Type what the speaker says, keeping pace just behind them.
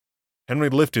Henry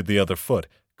lifted the other foot,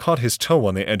 caught his toe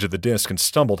on the edge of the disc, and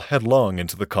stumbled headlong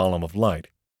into the column of light.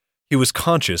 He was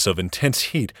conscious of intense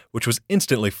heat, which was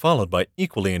instantly followed by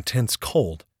equally intense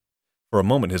cold. For a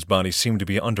moment his body seemed to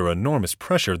be under enormous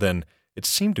pressure, then it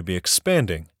seemed to be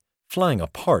expanding, flying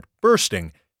apart,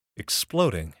 bursting,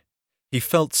 exploding. He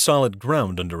felt solid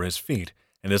ground under his feet,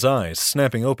 and his eyes,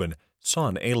 snapping open, saw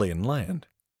an alien land.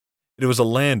 It was a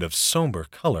land of somber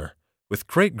color, with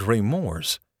great gray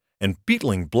moors and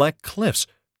beetling black cliffs.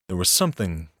 There was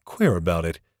something queer about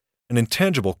it, an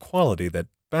intangible quality that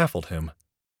baffled him.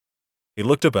 He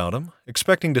looked about him,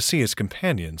 expecting to see his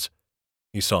companions.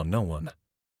 He saw no one.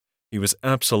 He was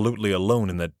absolutely alone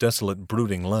in that desolate,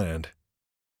 brooding land.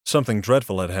 Something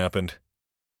dreadful had happened.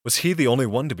 Was he the only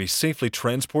one to be safely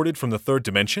transported from the third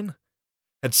dimension?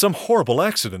 Had some horrible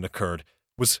accident occurred?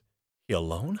 Was he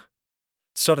alone?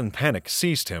 Sudden panic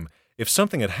seized him. If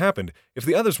something had happened, if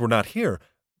the others were not here,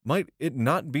 might it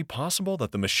not be possible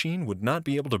that the machine would not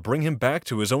be able to bring him back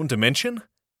to his own dimension?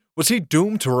 Was he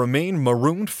doomed to remain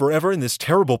marooned forever in this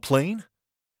terrible plane?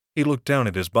 He looked down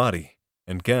at his body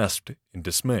and gasped in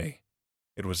dismay.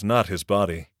 It was not his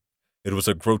body. It was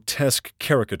a grotesque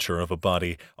caricature of a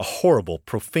body, a horrible,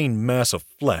 profane mass of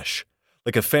flesh,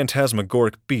 like a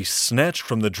phantasmagoric beast snatched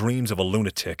from the dreams of a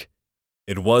lunatic.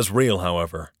 It was real,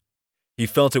 however. He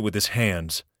felt it with his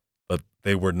hands, but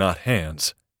they were not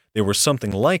hands. They were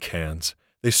something like hands.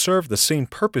 They served the same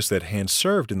purpose that hands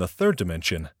served in the third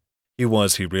dimension. He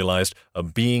was, he realized, a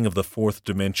being of the fourth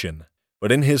dimension.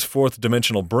 But in his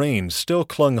fourth-dimensional brain still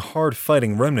clung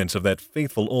hard-fighting remnants of that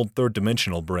faithful old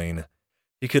third-dimensional brain.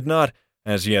 He could not,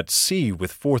 as yet, see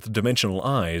with fourth-dimensional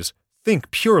eyes, think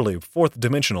purely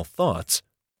fourth-dimensional thoughts.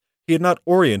 He had not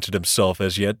oriented himself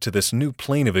as yet to this new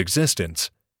plane of existence.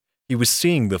 He was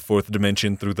seeing the fourth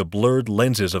dimension through the blurred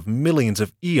lenses of millions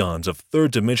of eons of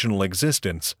third-dimensional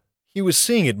existence. He was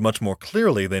seeing it much more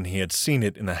clearly than he had seen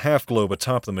it in the half-globe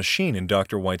atop the machine in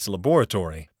Dr. White's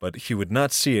laboratory, but he would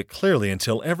not see it clearly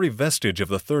until every vestige of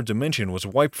the third dimension was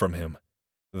wiped from him.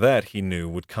 That, he knew,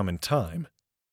 would come in time.